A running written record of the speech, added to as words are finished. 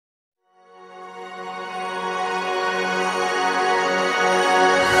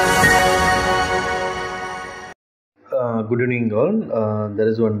Good evening all. There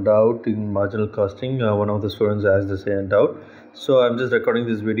is one doubt in marginal costing. One of the students asked the same doubt. So I'm just recording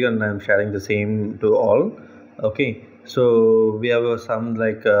this video and I'm sharing the same to all. Okay. So we have some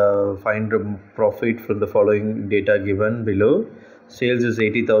find profit from the following data given below. Sales is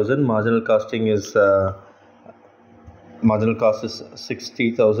 80,000. Marginal cost is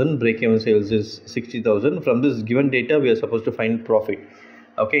 60,000. Break-even sales is 60,000. From this given data, we are supposed to find profit.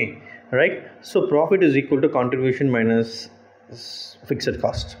 Okay, right? So profit is equal to contribution minus fixed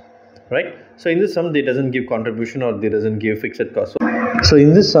cost, right? So in this sum, they doesn't give contribution or they doesn't give fixed cost. So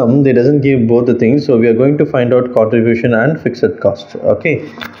in this sum, they doesn't give both the things. So we are going to find out contribution and fixed cost. Okay,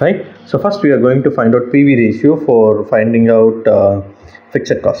 right? So first we are going to find out PV ratio for finding out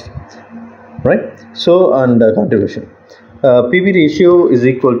fixed cost, right? So and contribution. PV ratio is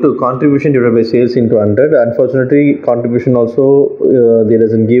equal to contribution divided by sales into 100. Unfortunately, contribution also there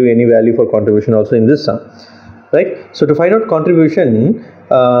doesn't give any value for contribution also in this sum, right? So to find out contribution,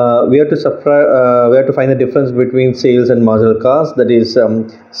 we have to find the difference between sales and marginal cost. That is,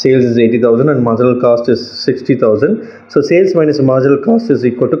 sales is 80,000 and marginal cost is 60,000. So sales minus marginal cost is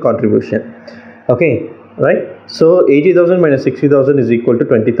equal to contribution. Okay, right? So 80,000 minus 60,000 is equal to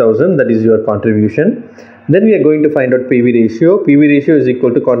 20,000. That is your contribution. Then we are going to find out PV ratio. PV ratio is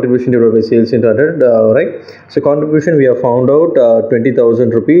equal to contribution divided by sales into 100, right? So contribution we have found out 20,000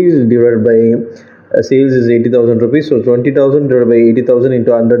 rupees divided by sales is 80,000 rupees. So 20,000 divided by 80,000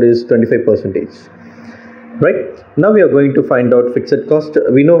 into 100 is 25%. Right? Now we are going to find out fixed cost.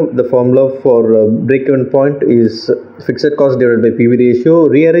 We know the formula for break-even point is fixed cost divided by PV ratio.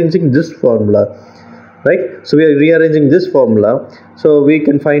 Rearranging this formula, right? So we are rearranging this formula, so we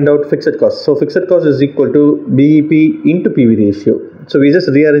can find out fixed cost. So fixed cost is equal to BEP into PV ratio. So we just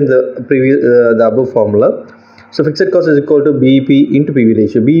rearrange the above formula. So fixed cost is equal to BEP into PV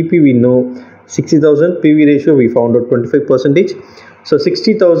ratio. BEP we know 60,000, PV ratio we found out 25%. So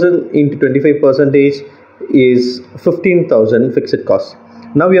 60,000 into 25% is 15,000 fixed cost.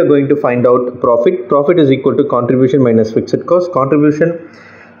 Now we are going to find out profit. Profit is equal to contribution minus fixed cost. Contribution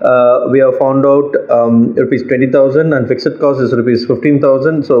we have found out rupees 20,000 and fixed cost is rupees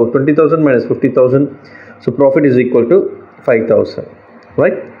 15,000. So 20,000 minus 50,000. So profit is equal to 5,000.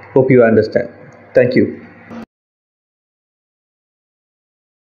 Right? Hope you understand. Thank you.